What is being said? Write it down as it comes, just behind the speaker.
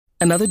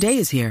Another day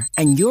is here,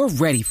 and you're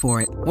ready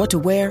for it. What to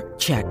wear?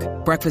 Check.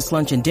 Breakfast,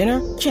 lunch, and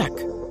dinner? Check.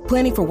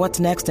 Planning for what's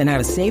next and how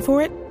to save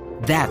for it?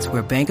 That's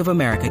where Bank of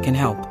America can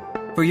help.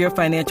 For your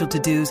financial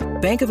to-dos,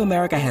 Bank of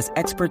America has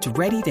experts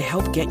ready to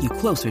help get you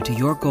closer to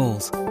your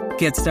goals.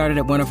 Get started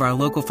at one of our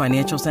local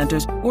financial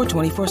centers or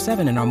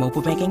 24/7 in our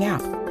mobile banking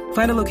app.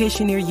 Find a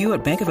location near you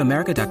at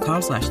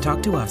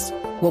bankofamerica.com/talktous.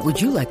 What would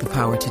you like the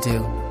power to do?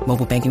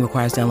 Mobile banking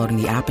requires downloading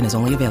the app and is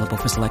only available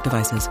for select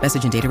devices.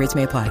 Message and data rates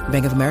may apply.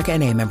 Bank of America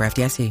N.A., member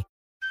FDIC.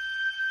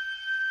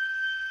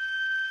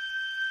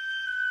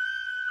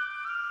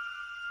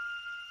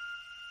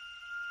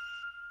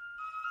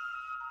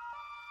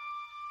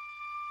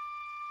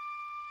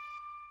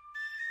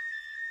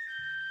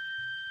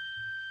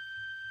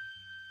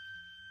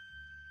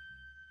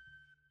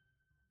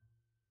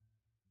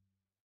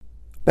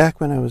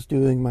 Back when I was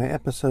doing my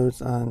episodes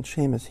on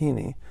Seamus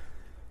Heaney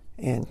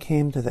and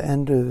came to the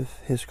end of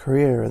his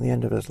career and the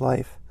end of his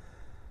life,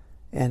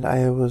 and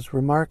I was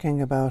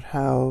remarking about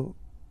how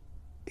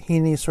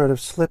Heaney sort of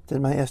slipped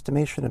in my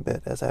estimation a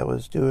bit as I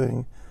was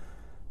doing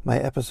my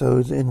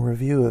episodes in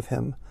review of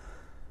him.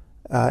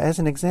 As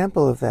an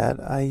example of that,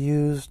 I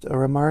used a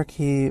remark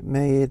he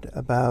made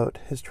about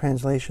his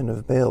translation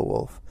of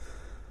Beowulf.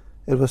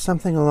 It was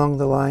something along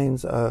the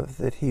lines of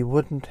that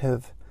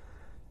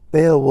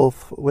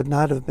Beowulf would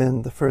not have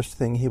been the first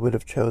thing he would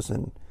have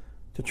chosen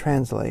to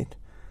translate,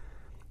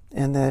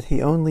 and that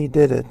he only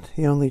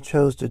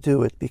chose to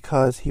do it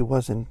because he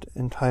wasn't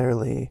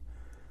entirely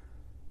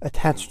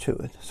attached to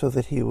it, so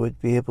that he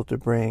would be able to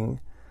bring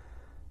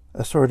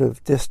a sort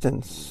of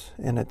distance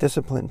and a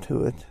discipline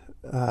to it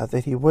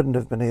that he wouldn't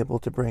have been able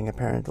to bring,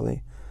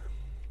 apparently,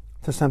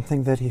 to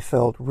something that he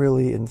felt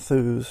really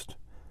enthused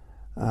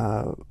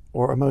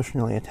or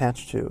emotionally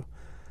attached to.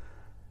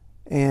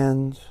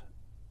 And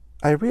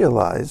I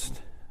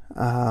realized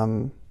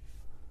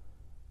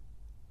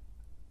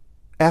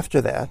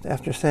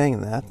after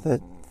saying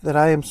that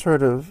I am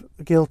sort of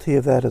guilty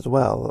of that as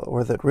well,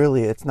 or that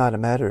really it's not a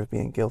matter of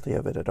being guilty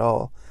of it at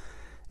all.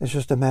 It's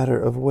just a matter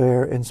of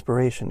where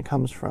inspiration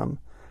comes from.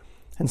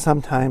 And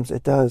sometimes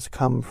it does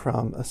come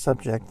from a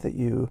subject that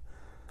you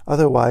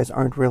otherwise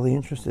aren't really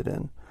interested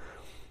in.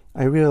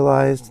 I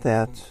realized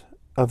that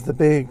of the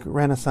big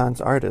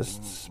Renaissance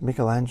artists,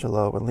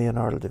 Michelangelo and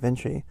Leonardo da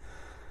Vinci,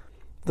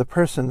 the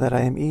person that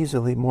I am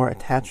easily more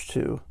attached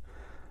to,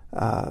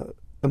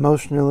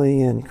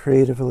 emotionally and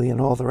creatively and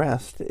all the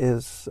rest,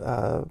 is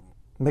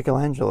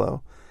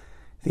Michelangelo.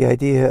 The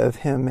idea of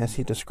him as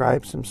he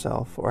describes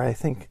himself, or I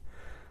think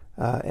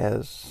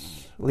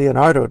as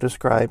Leonardo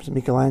describes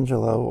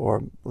Michelangelo,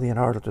 or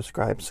Leonardo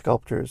describes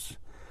sculptors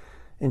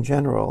in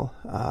general,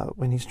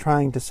 when he's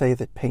trying to say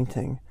that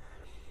painting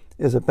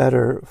is a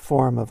better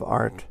form of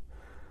art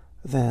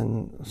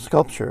than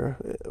sculpture.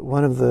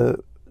 One of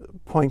the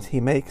points he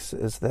makes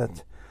is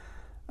that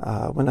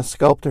when a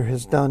sculptor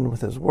is done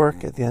with his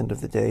work at the end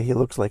of the day, he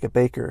looks like a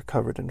baker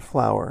covered in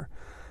flour.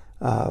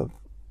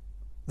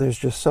 There's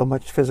just so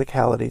much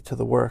physicality to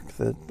the work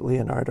that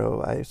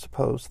Leonardo, I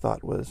suppose,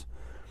 thought was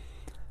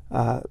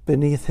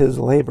beneath his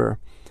labor.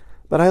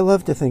 But I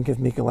love to think of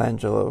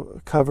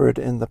Michelangelo covered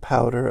in the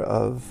powder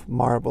of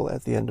marble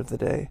at the end of the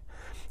day.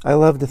 I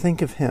love to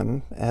think of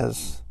him,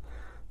 as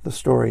the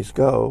stories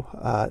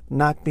go,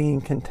 not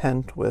being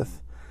content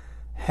with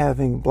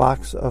having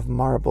blocks of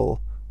marble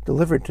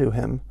delivered to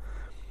him,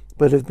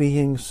 but of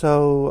being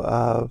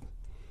so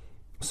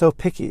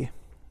picky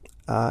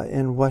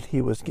in what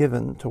he was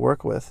given to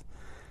work with,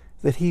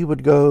 that he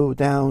would go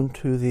down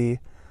to the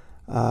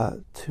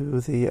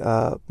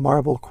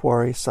marble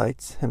quarry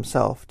sites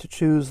himself to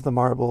choose the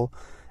marble,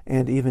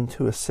 and even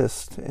to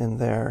assist in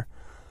their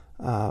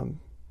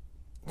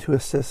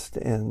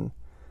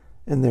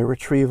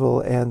retrieval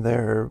and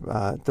their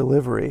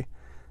delivery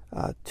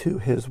to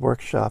his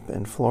workshop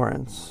in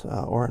Florence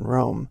or in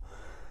Rome.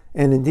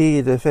 And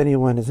indeed, if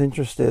anyone is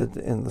interested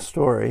in the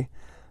story,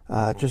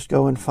 just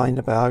go and find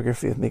a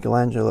biography of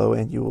Michelangelo,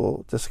 and you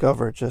will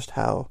discover just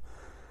how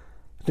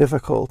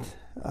difficult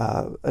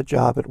a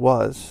job it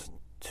was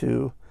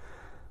to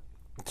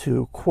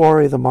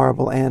quarry the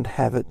marble and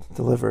have it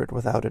delivered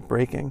without it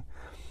breaking.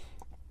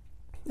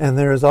 And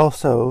there is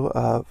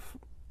also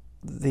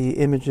the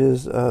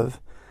images of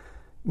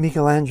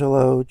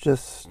Michelangelo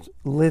just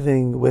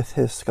living with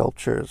his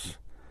sculptures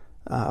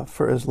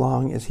for as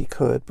long as he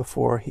could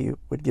before he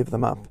would give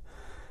them up.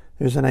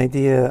 There's an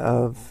idea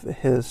of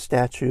his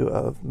statue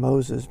of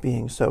Moses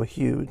being so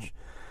huge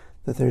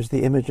that there's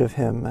the image of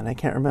him, and I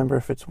can't remember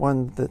if it's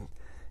one that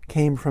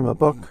came from a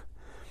book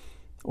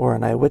or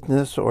an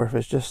eyewitness, or if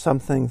it's just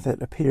something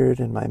that appeared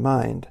in my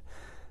mind,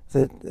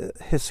 that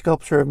his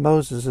sculpture of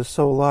Moses is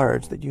so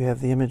large that you have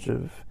the image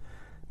of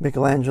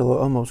Michelangelo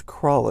almost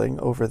crawling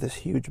over this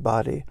huge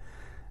body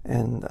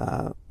and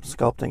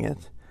sculpting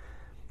it.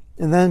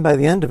 And then by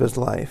the end of his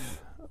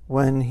life,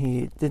 when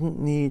he didn't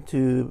need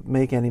to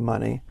make any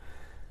money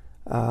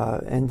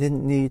and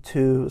didn't need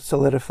to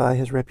solidify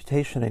his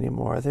reputation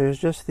anymore, there's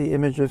just the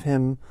image of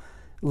him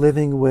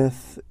living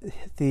with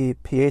the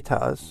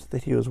Pietas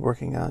that he was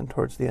working on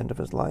towards the end of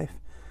his life.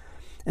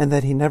 and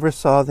that he never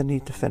saw the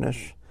need to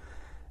finish,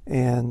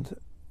 and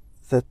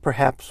that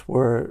perhaps he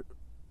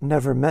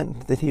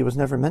was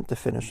never meant to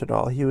finish at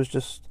all. He was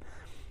just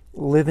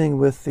living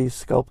with these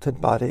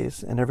sculpted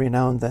bodies, and every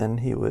now and then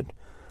he would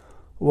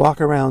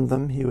walk around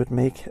them, he would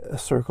make a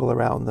circle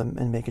around them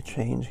and make a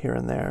change here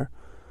and there,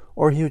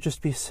 or he would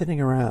just be sitting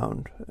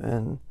around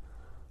and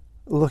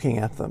looking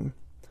at them.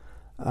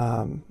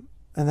 And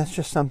that's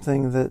just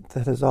something that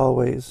has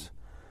always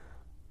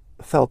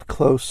felt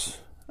close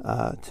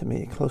to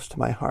me, close to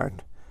my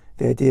heart.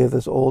 The idea of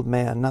this old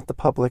man, not the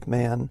public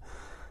man,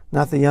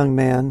 not the young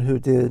man who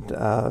did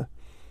the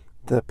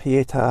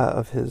Pietà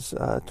of his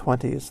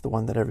 20s, the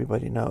one that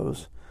everybody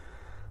knows,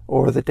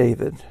 or the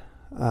David,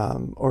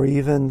 or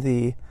even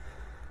the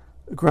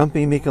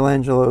grumpy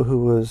Michelangelo who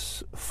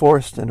was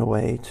forced in a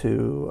way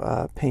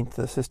to paint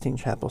the Sistine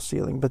Chapel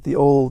ceiling, but the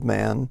old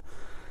man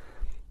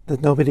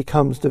that nobody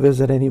comes to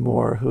visit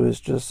anymore, who is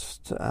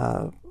just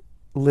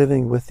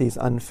living with these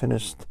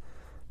unfinished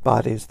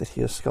bodies that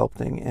he is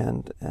sculpting,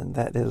 and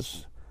that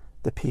is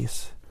the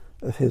piece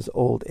of his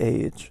old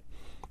age.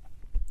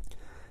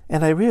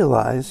 And I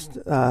realized,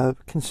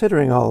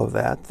 considering all of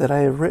that I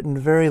have written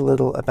very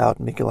little about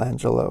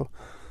Michelangelo,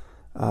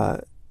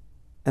 and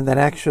that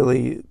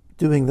actually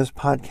doing this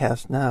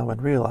podcast now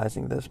and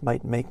realizing this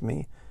might make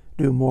me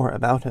do more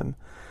about him,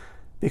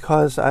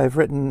 because I've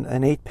written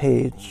an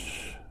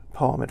 8-page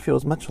poem. It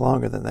feels much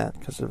longer than that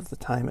because of the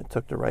time it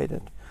took to write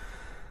it.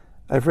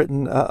 I've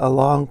written a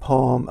long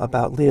poem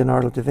about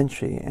Leonardo da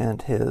Vinci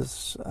and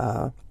his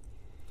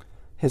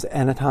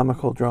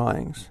anatomical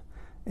drawings,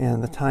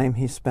 and the time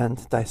he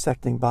spent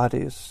dissecting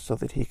bodies so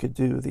that he could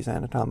do these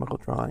anatomical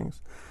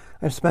drawings.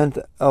 I've spent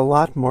a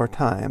lot more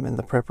time in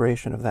the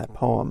preparation of that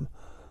poem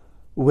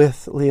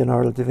with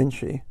Leonardo da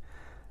Vinci,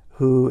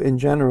 who in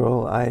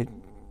general I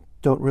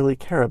don't really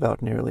care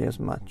about nearly as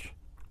much.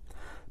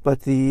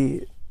 But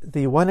the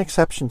one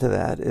exception to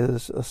that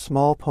is a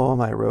small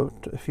poem I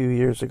wrote a few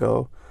years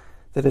ago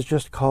that is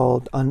just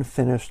called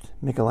Unfinished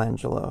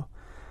Michelangelo.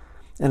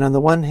 And on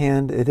the one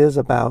hand, it is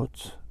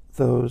about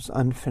those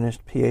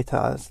unfinished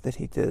Pietas that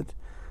he did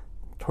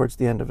towards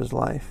the end of his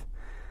life.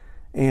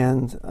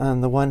 And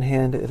on the one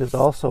hand, it is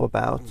also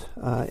about,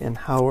 in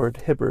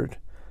Howard Hibbard,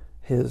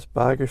 his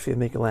biography of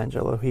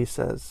Michelangelo, he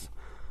says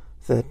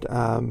that,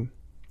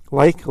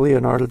 like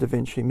Leonardo da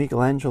Vinci,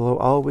 Michelangelo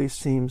always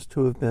seems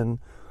to have been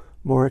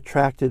more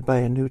attracted by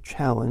a new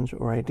challenge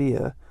or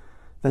idea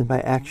than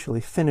by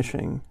actually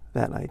finishing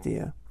that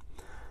idea.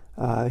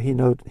 He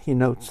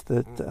notes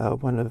that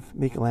one of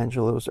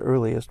Michelangelo's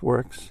earliest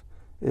works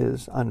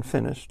is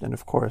unfinished, and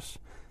of course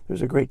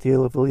there's a great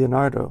deal of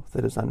Leonardo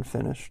that is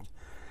unfinished.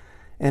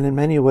 And in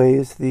many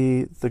ways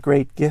the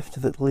great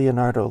gift that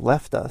Leonardo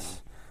left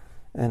us,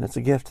 and it's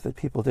a gift that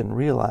people didn't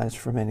realize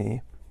for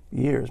many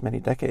years, many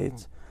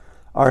decades,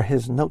 are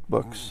his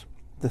notebooks,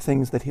 the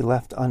things that he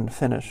left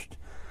unfinished.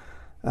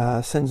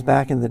 Since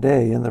back in the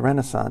day, in the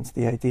Renaissance,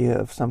 the idea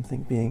of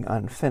something being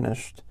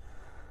unfinished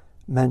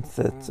meant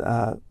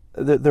that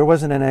there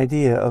wasn't an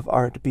idea of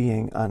art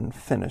being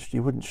unfinished.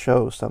 You wouldn't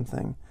show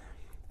something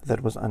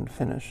that was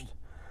unfinished.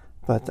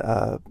 But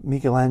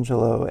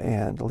Michelangelo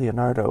and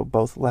Leonardo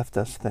both left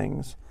us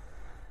things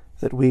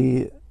that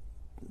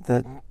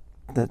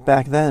that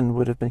back then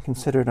would have been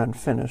considered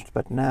unfinished,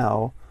 but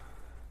now,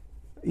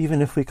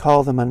 even if we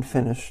call them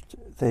unfinished,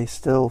 they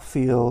still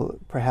feel,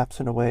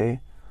 perhaps in a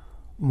way,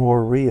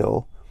 more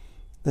real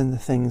than the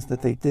things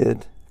that they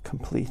did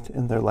complete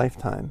in their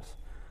lifetimes.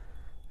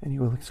 And you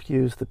will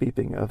excuse the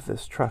beeping of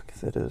this truck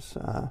that is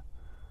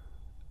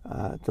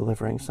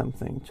delivering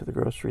something to the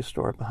grocery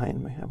store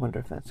behind me. I wonder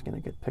if that's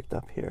going to get picked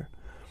up here.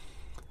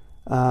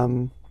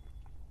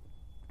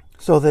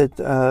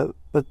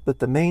 But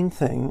the main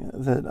thing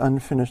that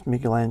Unfinished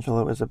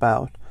Michelangelo is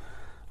about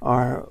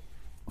are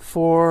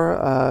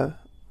four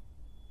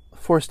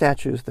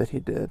statues that he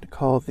did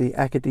called the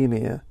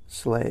Academia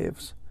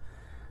slaves,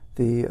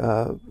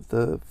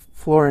 the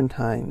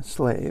Florentine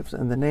slaves,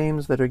 and the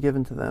names that are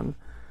given to them,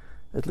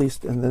 at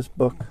least in this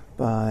book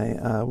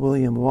by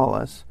William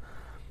Wallace,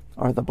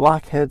 are the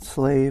blockhead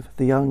slave,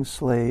 the young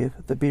slave,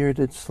 the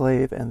bearded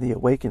slave, and the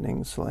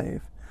awakening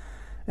slave.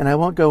 And I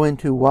won't go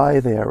into why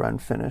they are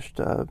unfinished.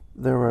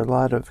 There were a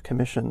lot of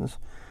commissions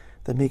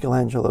that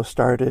Michelangelo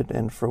started,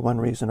 and for one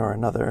reason or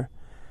another,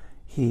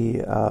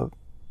 he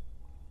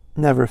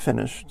never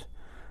finished,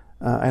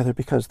 either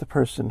because the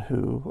person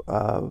who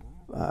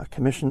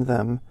commissioned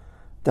them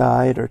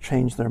died or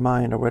changed their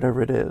mind or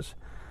whatever it is.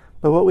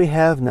 But what we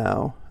have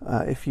now,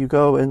 if you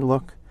go and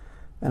look,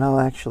 and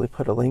I'll actually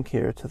put a link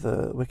here to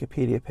the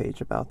Wikipedia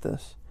page about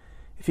this.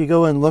 If you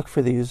go and look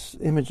for these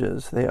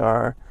images, they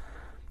are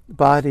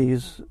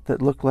bodies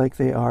that look like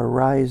they are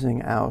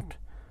rising out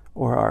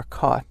or are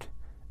caught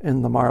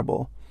in the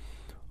marble.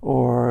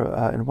 Or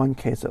in one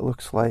case it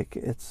looks like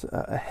it's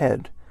a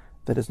head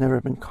that has never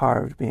been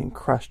carved being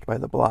crushed by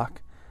the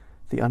block,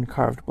 the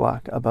uncarved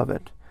block above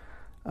it.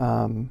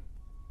 And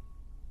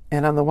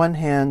on the one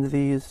hand,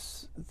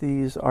 these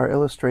are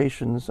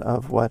illustrations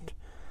of what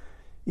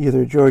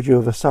either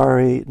Giorgio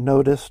Vasari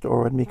noticed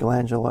or what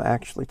Michelangelo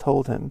actually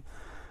told him.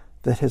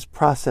 that his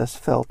process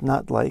felt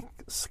not like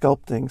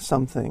sculpting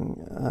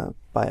something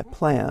by a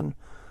plan,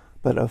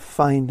 but of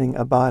finding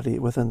a body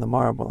within the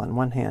marble. On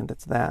one hand,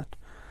 it's that,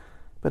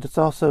 but it's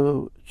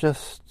also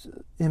just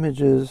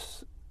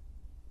images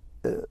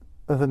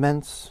of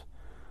immense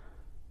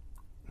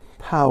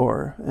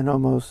power and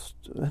almost,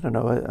 I don't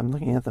know, I'm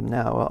looking at them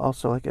now,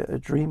 also like a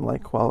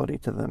dreamlike quality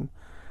to them.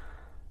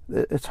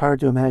 It's hard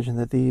to imagine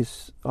that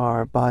these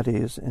are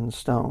bodies in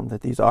stone,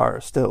 that these are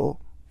still,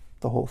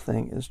 the whole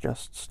thing is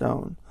just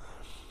stone.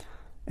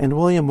 And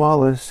William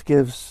Wallace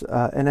gives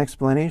an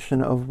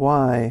explanation of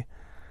why,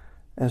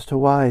 as to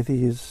why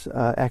these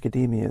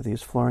academia,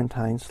 these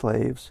Florentine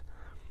slaves,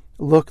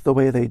 look the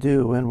way they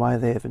do and why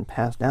they have been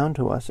passed down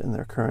to us in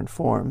their current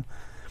form.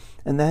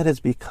 And that is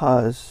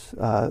because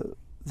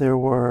there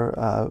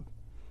were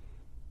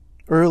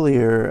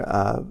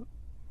earlier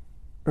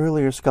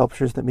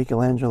sculptures that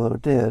Michelangelo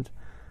did,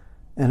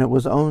 and it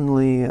was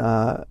only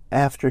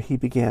after he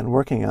began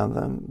working on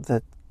them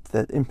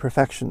that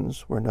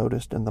imperfections were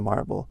noticed in the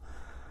marble.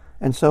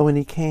 And so when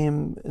he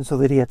came, and so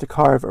that he had to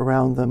carve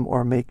around them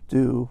or make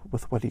do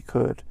with what he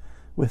could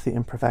with the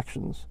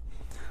imperfections.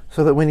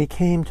 So that when he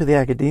came to the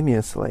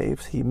academia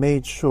slaves, he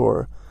made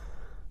sure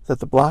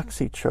that the blocks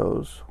he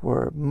chose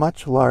were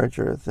much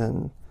larger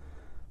than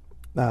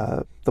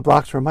the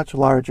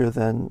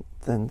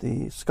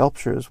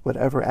sculptures would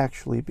ever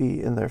actually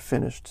be in their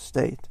finished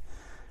state.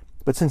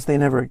 But since they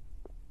never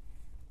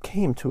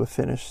came to a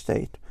finished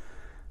state,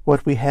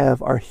 what we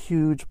have are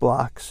huge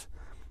blocks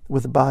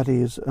with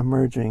bodies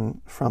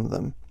emerging from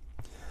them.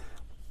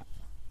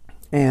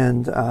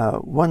 And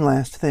one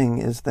last thing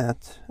is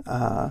that,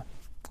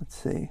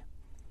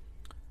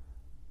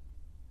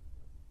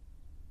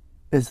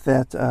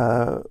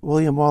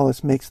 William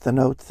Wallace makes the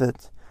note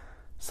that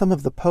some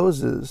of the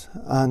poses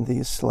on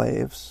these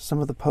slaves, some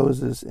of the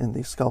poses in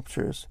these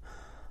sculptures,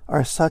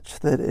 are such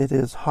that it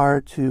is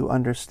hard to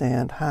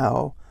understand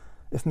how,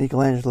 if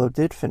Michelangelo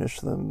did finish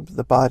them,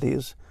 the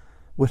bodies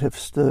would have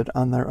stood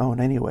on their own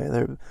anyway.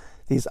 They're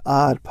these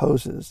odd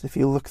poses. If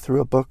you look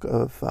through a book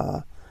of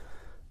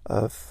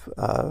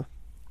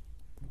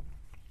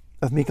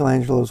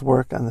Michelangelo's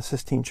work on the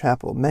Sistine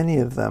Chapel, many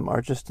of them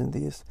are just in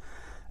these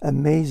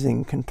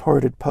amazing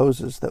contorted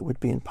poses that would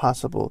be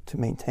impossible to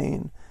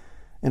maintain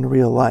in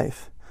real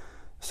life.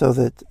 So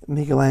that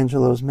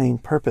Michelangelo's main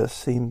purpose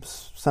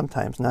seems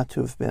sometimes not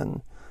to have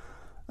been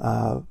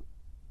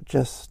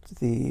just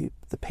the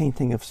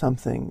painting of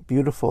something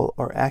beautiful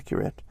or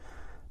accurate,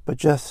 but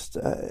just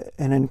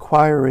an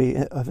inquiry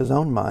of his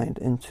own mind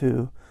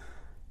into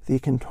the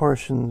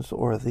contortions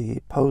or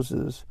the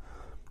poses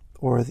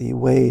or the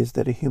ways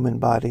that a human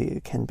body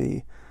can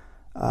be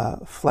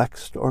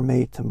flexed or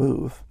made to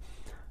move.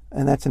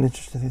 And that's an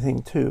interesting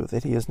thing, too,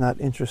 that he is not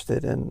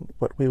interested in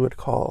what we would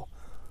call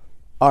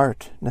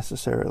art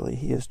necessarily.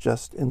 He is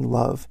just in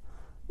love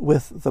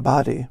with the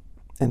body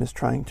and is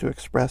trying to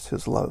express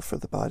his love for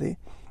the body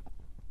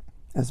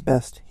as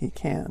best he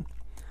can.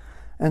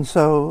 And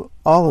so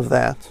all of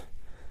that,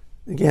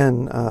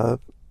 again,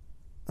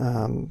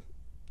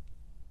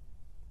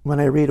 when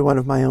I read one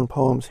of my own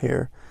poems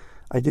here,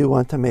 I do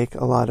want to make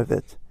a lot of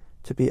it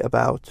to be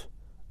about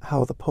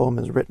how the poem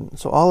is written.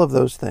 So all of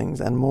those things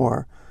and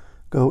more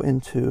go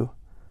into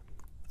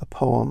a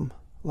poem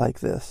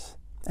like this.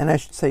 And I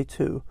should say,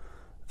 too,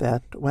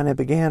 that when I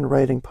began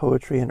writing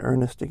poetry in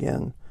earnest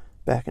again,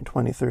 back in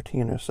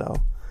 2013 or so,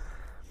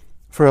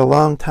 for a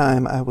long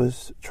time I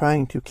was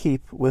trying to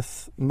keep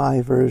with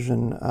my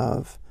version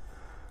of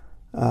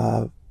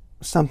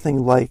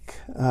something like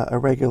a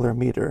regular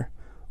meter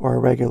or a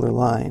regular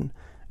line.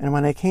 And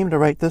when I came to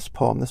write this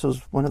poem, this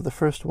was one of the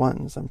first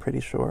ones, I'm pretty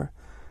sure,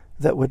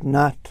 that would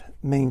not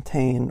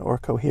maintain or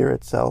cohere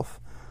itself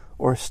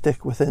or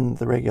stick within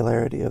the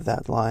regularity of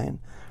that line.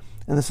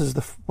 And this is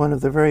one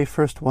of the very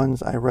first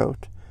ones I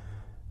wrote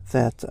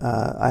that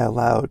I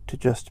allowed to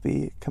just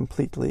be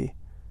completely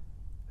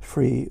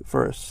free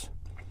verse.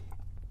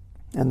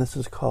 And this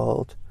is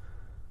called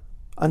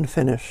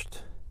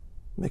Unfinished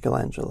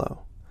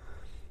Michelangelo.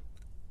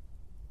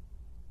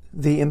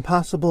 The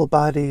impossible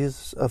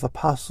bodies of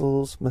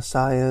apostles,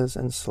 messiahs,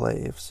 and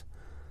slaves,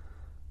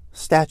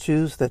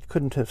 statues that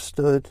couldn't have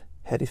stood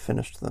had he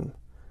finished them,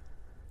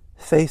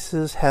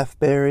 faces half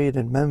buried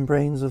in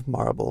membranes of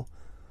marble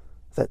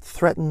that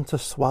threatened to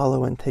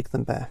swallow and take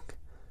them back,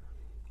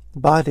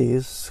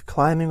 bodies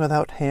climbing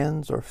without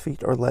hands or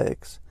feet or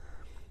legs,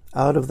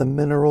 out of the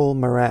mineral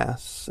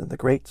morass in the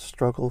great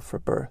struggle for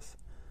birth.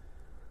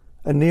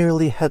 A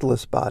nearly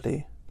headless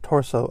body,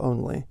 torso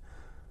only,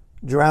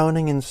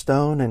 drowning in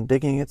stone and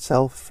digging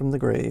itself from the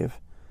grave,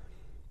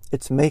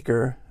 its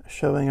maker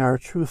showing our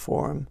true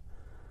form,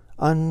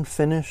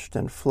 unfinished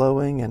and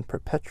flowing and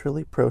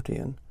perpetually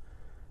protean,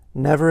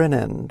 never an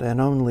end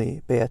and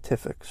only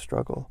beatific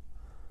struggle.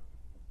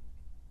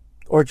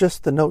 Or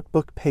just the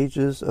notebook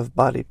pages of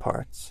body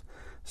parts,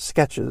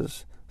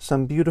 sketches,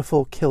 some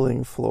beautiful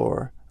killing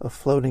floor of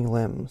floating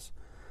limbs,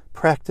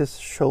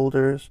 practiced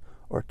shoulders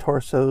or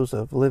torsos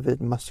of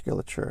livid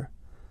musculature,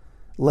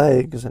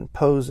 legs and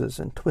poses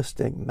and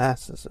twisting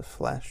masses of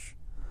flesh,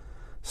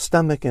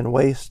 stomach and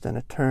waist and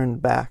a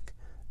turned back,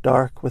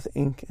 dark with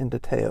ink and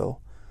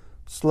detail,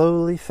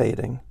 slowly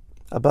fading,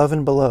 above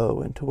and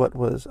below, into what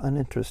was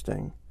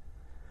uninteresting.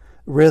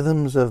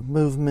 Rhythms of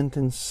movement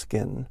and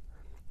skin,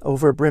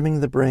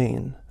 overbrimming the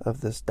brain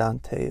of this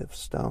Dante of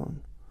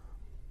stone.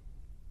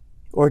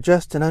 Or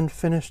just an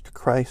unfinished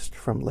Christ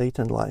from late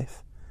in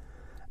life,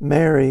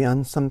 Mary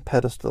on some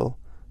pedestal,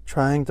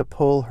 trying to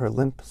pull her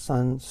limp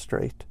son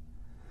straight,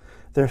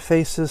 their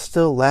faces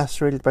still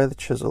lacerated by the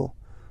chisel,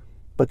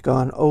 but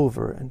gone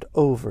over and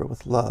over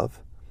with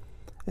love,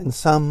 in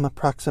some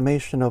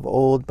approximation of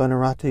old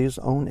Buonaroti's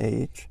own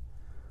age,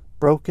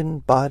 broken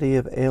body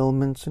of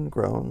ailments and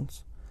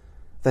groans,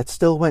 that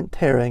still went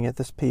tearing at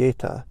this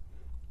Pietà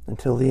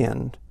until the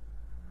end,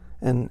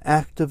 an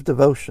act of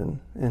devotion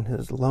in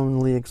his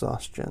lonely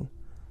exhaustion,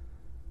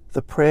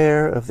 the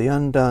prayer of the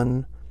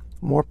undone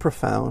more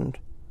profound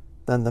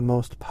than the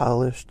most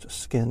polished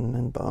skin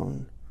and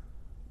bone.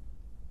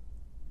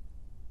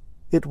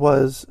 It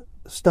was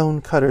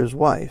Stonecutter's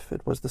wife.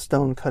 It was the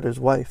Stonecutter's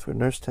wife who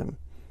nursed him,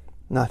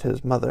 not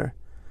his mother,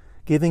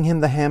 giving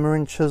him the hammer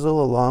and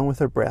chisel along with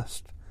her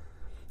breast,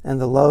 and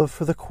the love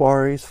for the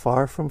quarries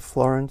far from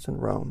Florence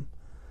and Rome,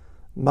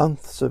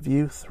 months of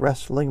youth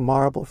wrestling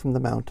marble from the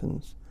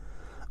mountains,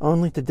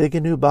 only to dig a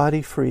new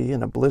body free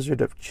in a blizzard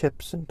of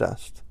chips and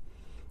dust.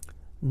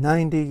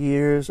 90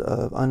 years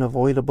of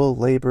unavoidable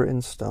labor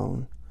in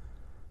stone,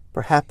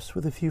 perhaps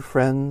with a few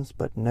friends,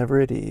 but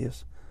never at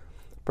ease,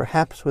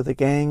 perhaps with a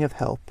gang of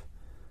help,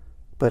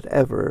 but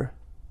ever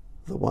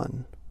the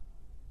one.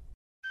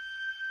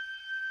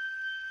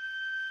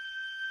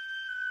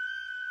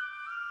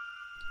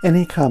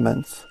 Any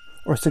comments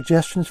or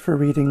suggestions for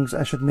readings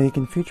I should make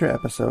in future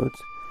episodes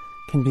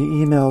can be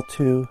emailed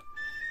to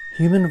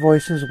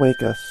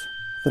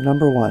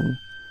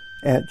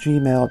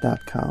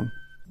humanvoiceswakeus1@gmail.com.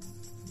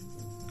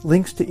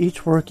 Links to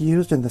each work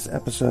used in this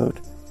episode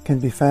can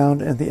be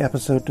found in the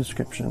episode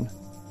description.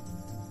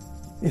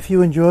 If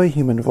you enjoy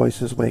Human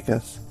Voices Wake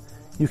Us,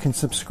 you can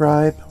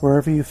subscribe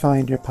wherever you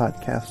find your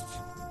podcasts.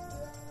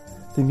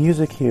 The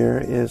music here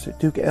is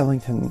Duke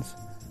Ellington's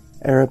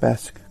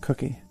Arabesque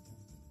Cookie.